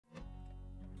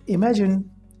Imagine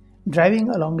driving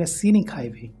along a scenic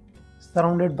highway,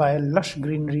 surrounded by lush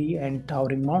greenery and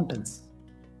towering mountains.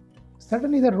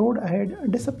 Suddenly, the road ahead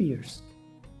disappears,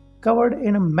 covered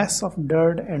in a mess of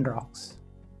dirt and rocks.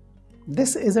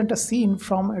 This isn't a scene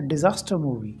from a disaster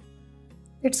movie.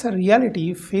 It's a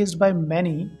reality faced by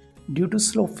many due to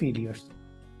slope failures.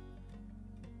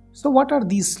 So, what are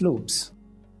these slopes?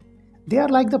 They are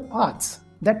like the paths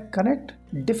that connect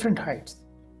different heights.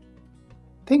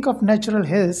 Think of natural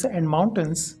hills and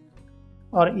mountains,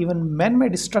 or even man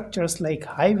made structures like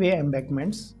highway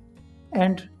embankments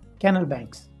and canal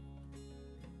banks.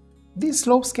 These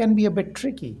slopes can be a bit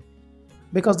tricky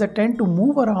because they tend to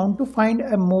move around to find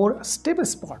a more stable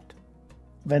spot.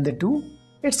 When they do,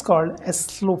 it's called a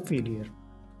slope failure.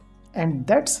 And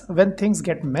that's when things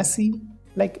get messy,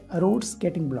 like roads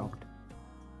getting blocked.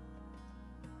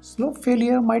 Slope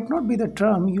failure might not be the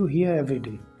term you hear every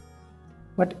day,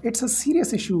 but it's a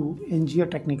serious issue in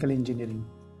geotechnical engineering.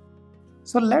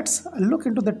 So let's look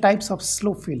into the types of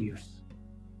slope failures.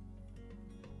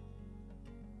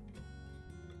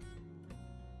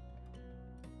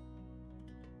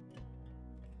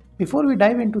 Before we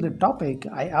dive into the topic,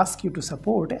 I ask you to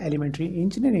support elementary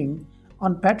engineering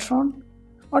on Patreon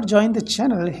or join the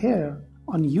channel here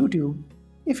on YouTube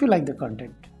if you like the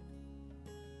content.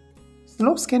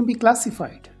 Slopes can be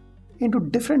classified into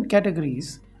different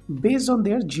categories based on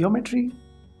their geometry,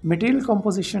 material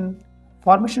composition,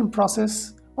 formation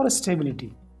process, or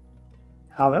stability.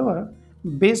 However,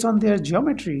 based on their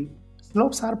geometry,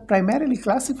 slopes are primarily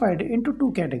classified into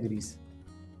two categories: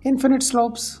 infinite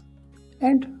slopes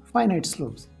and finite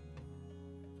slopes.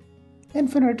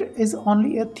 Infinite is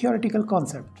only a theoretical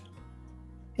concept.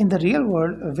 In the real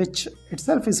world, which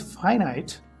itself is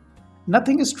finite,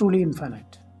 nothing is truly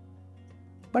infinite.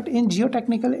 But in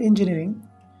geotechnical engineering,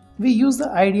 we use the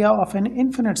idea of an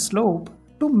infinite slope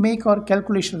to make our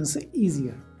calculations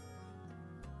easier.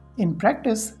 In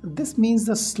practice, this means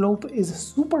the slope is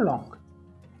super long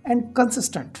and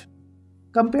consistent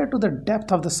compared to the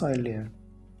depth of the soil layer.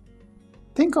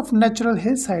 Think of natural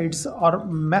hillsides or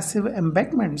massive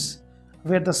embankments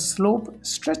where the slope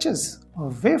stretches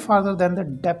way farther than the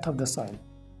depth of the soil.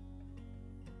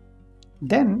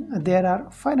 Then there are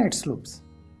finite slopes,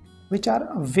 which are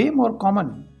way more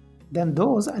common than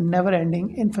those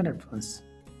never-ending infinite ones.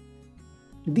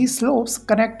 These slopes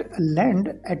connect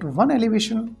land at one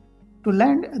elevation to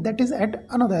land that is at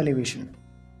another elevation.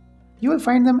 You will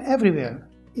find them everywhere,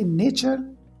 in nature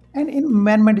and in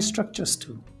man-made structures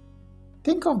too.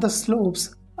 Think of the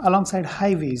slopes alongside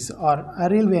highways or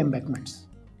railway embankments,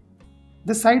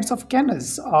 the sides of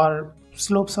canals or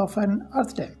slopes of an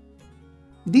earth dam.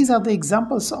 These are the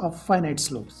examples of finite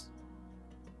slopes.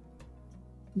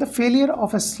 The failure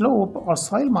of a slope or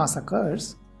soil mass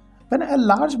occurs when a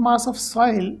large mass of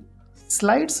soil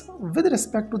slides with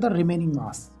respect to the remaining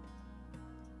mass.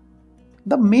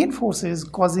 The main forces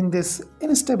causing this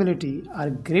instability are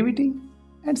gravity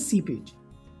and seepage.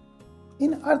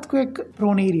 In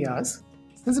earthquake-prone areas,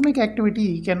 seismic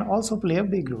activity can also play a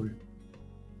big role.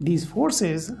 These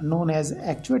forces, known as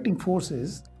actuating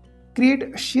forces,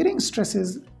 create shearing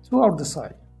stresses throughout the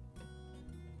soil.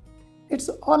 It's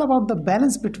all about the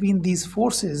balance between these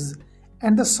forces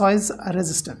and the soil's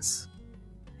resistance.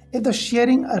 If the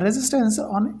shearing resistance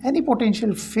on any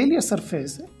potential failure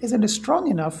surface isn't strong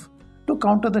enough to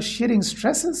counter the shearing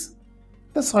stresses,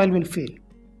 the soil will fail,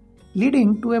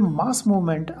 leading to a mass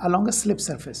movement along a slip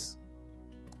surface.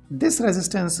 This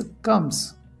resistance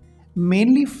comes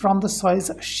mainly from the soil's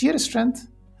shear strength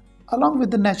along with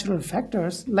the natural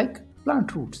factors like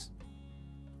plant roots.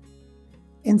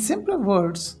 In simpler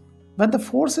words, when the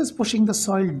forces pushing the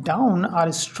soil down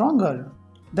are stronger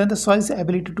than the soil's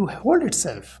ability to hold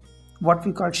itself, what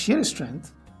we call shear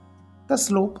strength, the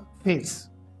slope fails.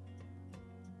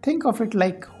 Think of it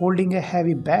like holding a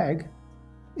heavy bag.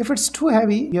 If it's too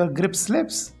heavy, your grip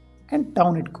slips and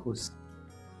down it goes.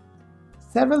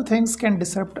 Several things can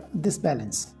disrupt this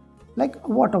balance, like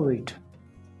water weight.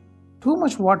 Too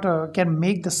much water can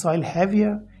make the soil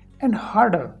heavier and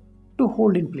harder to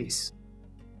hold in place.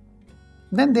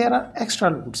 Then there are extra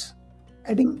loads.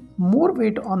 Adding more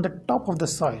weight on the top of the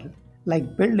soil,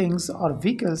 like buildings or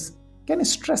vehicles, can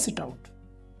stress it out.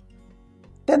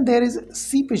 Then there is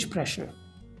seepage pressure.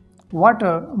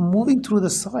 Water moving through the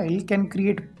soil can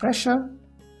create pressure,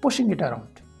 pushing it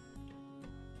around.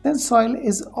 Then soil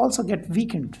is also get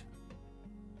weakened.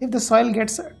 If the soil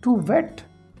gets too wet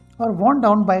or worn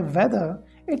down by weather,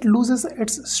 it loses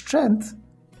its strength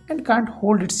and can't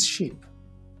hold its shape.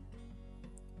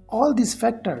 All these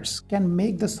factors can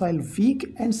make the soil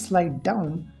weak and slide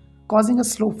down, causing a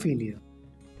slope failure.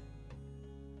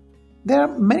 There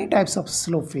are many types of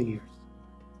slope failures.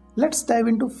 Let's dive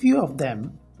into few of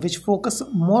them which focus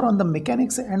more on the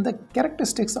mechanics and the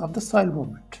characteristics of the soil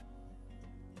movement.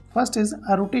 First is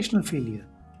a rotational failure.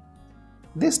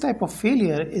 This type of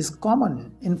failure is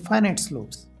common in finite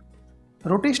slopes.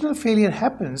 Rotational failure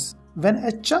happens when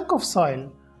a chunk of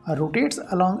soil rotates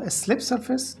along a slip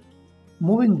surface,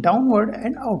 moving downward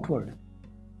and outward.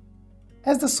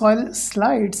 As the soil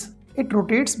slides, it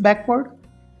rotates backward,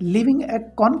 leaving a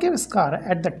concave scar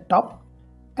at the top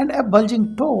and a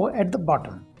bulging toe at the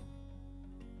bottom.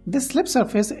 This slip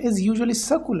surface is usually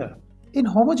circular in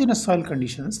homogeneous soil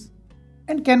conditions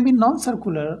and can be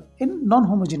non-circular in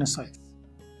non-homogeneous soils.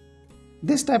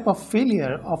 This type of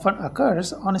failure often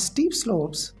occurs on steep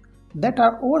slopes that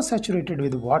are oversaturated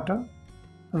with water,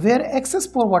 where excess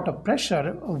pore water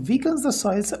pressure weakens the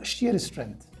soil's shear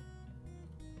strength.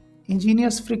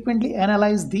 Engineers frequently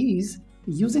analyze these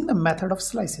using the method of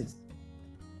slices.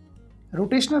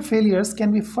 Rotational failures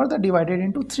can be further divided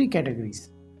into three categories.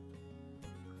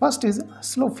 First is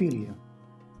slope failure.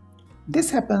 This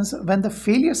happens when the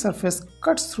failure surface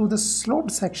cuts through the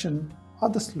sloped section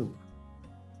of the slope.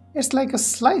 It's like a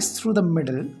slice through the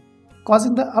middle,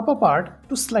 causing the upper part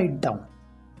to slide down.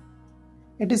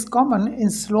 It is common in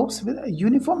slopes with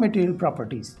uniform material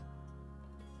properties.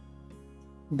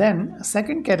 Then,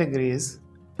 second category is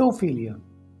toe failure.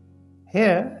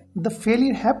 Here, the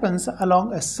failure happens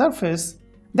along a surface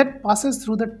that passes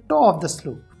through the toe of the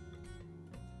slope.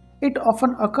 It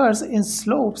often occurs in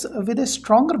slopes with a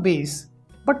stronger base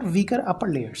but weaker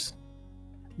upper layers.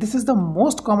 This is the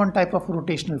most common type of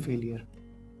rotational failure.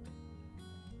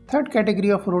 Third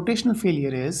category of rotational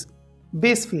failure is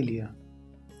base failure.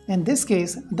 In this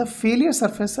case, the failure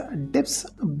surface dips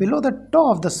below the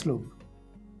toe of the slope.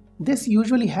 This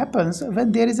usually happens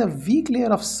when there is a weak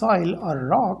layer of soil or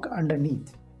rock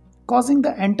underneath, causing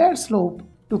the entire slope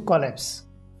to collapse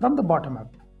from the bottom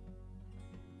up.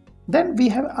 Then we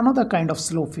have another kind of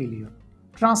slope failure,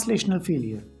 translational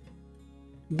failure.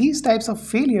 These types of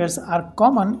failures are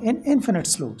common in infinite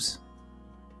slopes.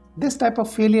 This type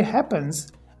of failure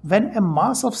happens when a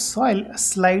mass of soil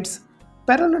slides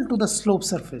parallel to the slope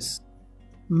surface,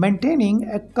 maintaining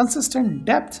a consistent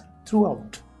depth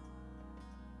throughout.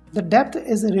 The depth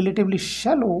is relatively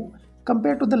shallow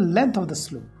compared to the length of the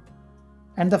slope,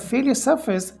 and the failure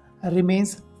surface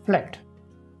remains flat.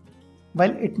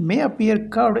 While it may appear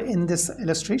curved in this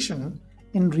illustration,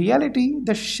 in reality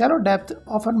the shallow depth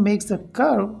often makes the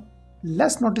curve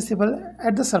less noticeable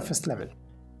at the surface level.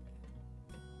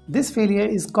 This failure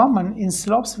is common in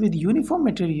slopes with uniform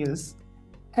materials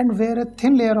and where a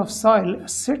thin layer of soil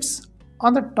sits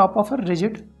on the top of a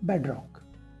rigid bedrock.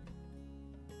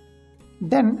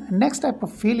 Then, next type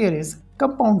of failure is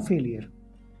compound failure.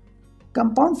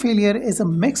 Compound failure is a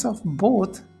mix of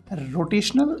both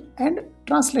rotational and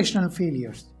translational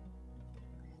failures.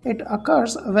 It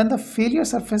occurs when the failure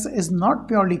surface is not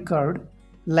purely curved,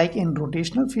 like in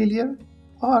rotational failure,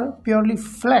 or purely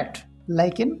flat,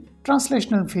 like in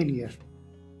translational failure,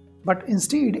 but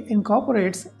instead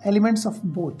incorporates elements of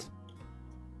both.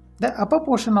 The upper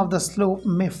portion of the slope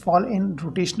may fall in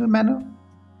rotational manner,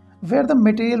 where the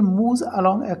material moves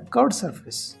along a curved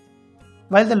surface,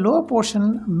 while the lower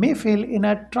portion may fail in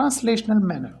a translational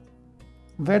manner,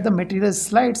 where the material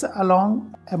slides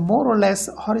along a more or less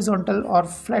horizontal or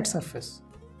flat surface.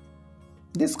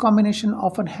 This combination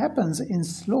often happens in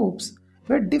slopes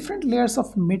where different layers of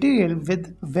material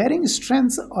with varying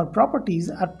strengths or properties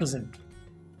are present.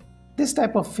 This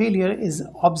type of failure is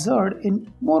observed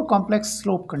in more complex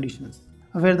slope conditions,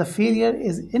 where the failure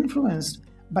is influenced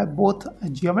by both the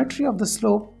geometry of the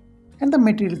slope and the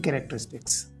material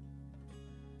characteristics.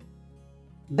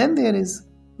 Then there is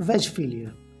wedge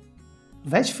failure.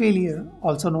 Wedge failure,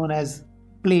 also known as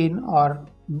plane or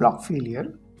block failure,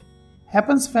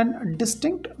 happens when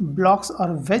distinct blocks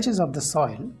or wedges of the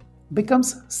soil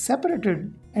becomes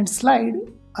separated and slide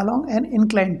along an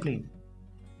inclined plane.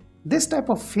 This type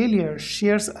of failure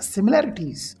shares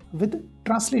similarities with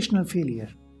translational failure.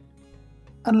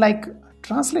 Unlike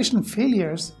translation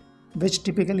failures, which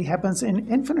typically happens in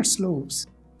infinite slopes,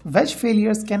 wedge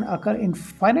failures can occur in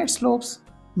finite slopes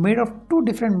made of two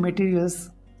different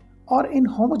materials or in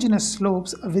homogeneous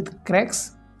slopes with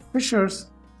cracks,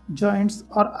 fissures, joints,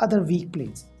 or other weak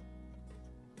planes.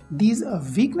 These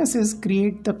weaknesses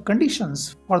create the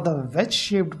conditions for the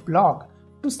wedge-shaped block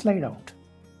to slide out.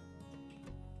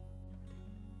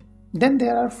 Then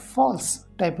there are false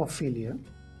type of failure.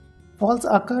 Falls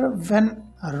occur when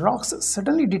rocks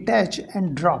suddenly detach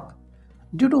and drop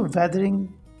due to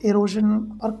weathering,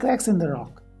 erosion, or cracks in the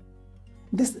rock.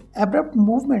 This abrupt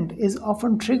movement is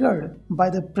often triggered by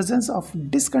the presence of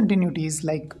discontinuities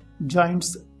like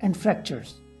joints, and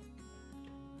fractures.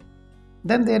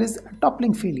 Then there is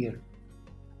toppling failure.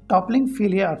 Toppling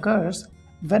failure occurs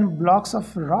when blocks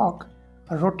of rock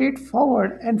rotate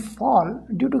forward and fall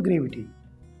due to gravity.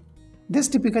 This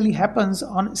typically happens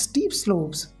on steep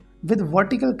slopes with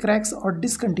vertical cracks or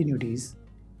discontinuities,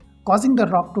 causing the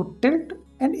rock to tilt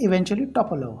and eventually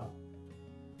topple over.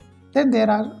 Then there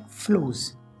are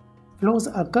flows. Flows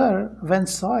occur when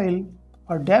soil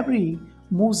or debris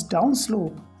moves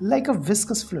downslope like a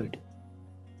viscous fluid,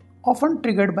 often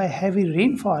triggered by heavy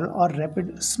rainfall or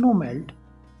rapid snowmelt,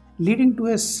 leading to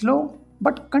a slow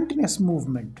but continuous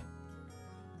movement.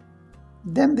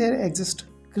 Then there exists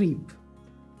creep.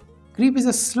 Creep is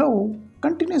a slow,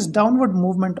 continuous downward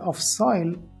movement of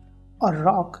soil or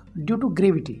rock due to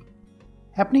gravity,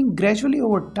 happening gradually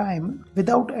over time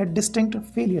without a distinct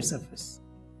failure surface.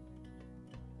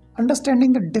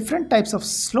 Understanding the different types of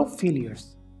slope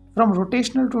failures, from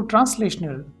rotational to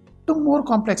translational to more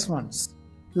complex ones,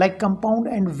 like compound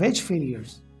and wedge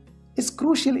failures, is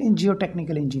crucial in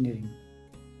geotechnical engineering.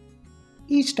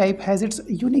 Each type has its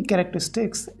unique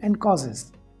characteristics and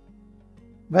causes.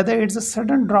 Whether it's a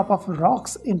sudden drop of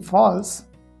rocks in falls,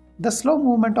 the slow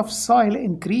movement of soil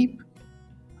in creep,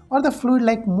 or the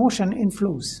fluid-like motion in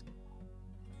flows.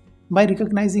 By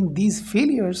recognizing these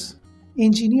failures,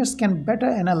 engineers can better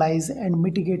analyze and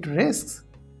mitigate risks,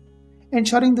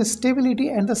 ensuring the stability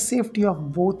and the safety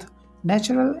of both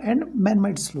natural and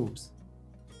man-made slopes.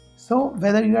 So,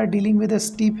 whether you are dealing with a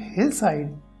steep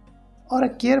hillside or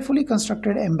a carefully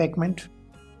constructed embankment,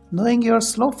 knowing your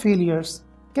slope failures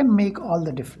can make all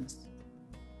the difference.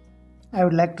 I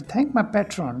would like to thank my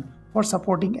patron for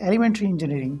supporting elementary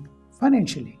engineering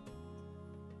financially.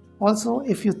 Also,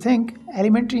 if you think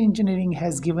elementary engineering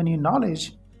has given you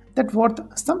knowledge that's worth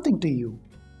something to you,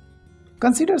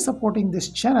 consider supporting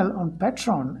this channel on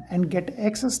Patreon and get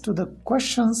access to the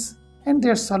questions and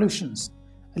their solutions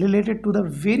related to the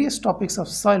various topics of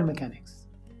soil mechanics.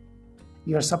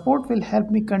 Your support will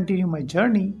help me continue my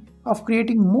journey of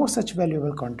creating more such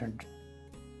valuable content.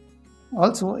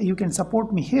 Also, you can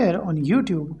support me here on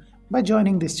YouTube by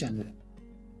joining this channel.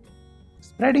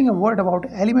 Spreading a word about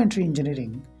elementary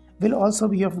engineering will also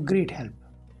be of great help.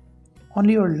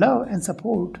 Only your love and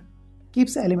support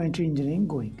keeps elementary engineering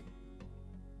going.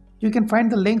 You can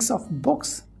find the links of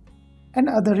books and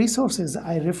other resources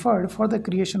I referred for the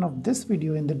creation of this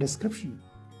video in the description.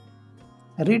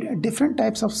 Read different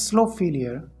types of slope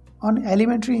failure on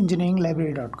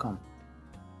elementaryengineeringlibrary.com.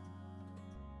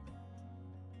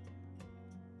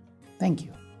 Thank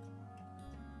you.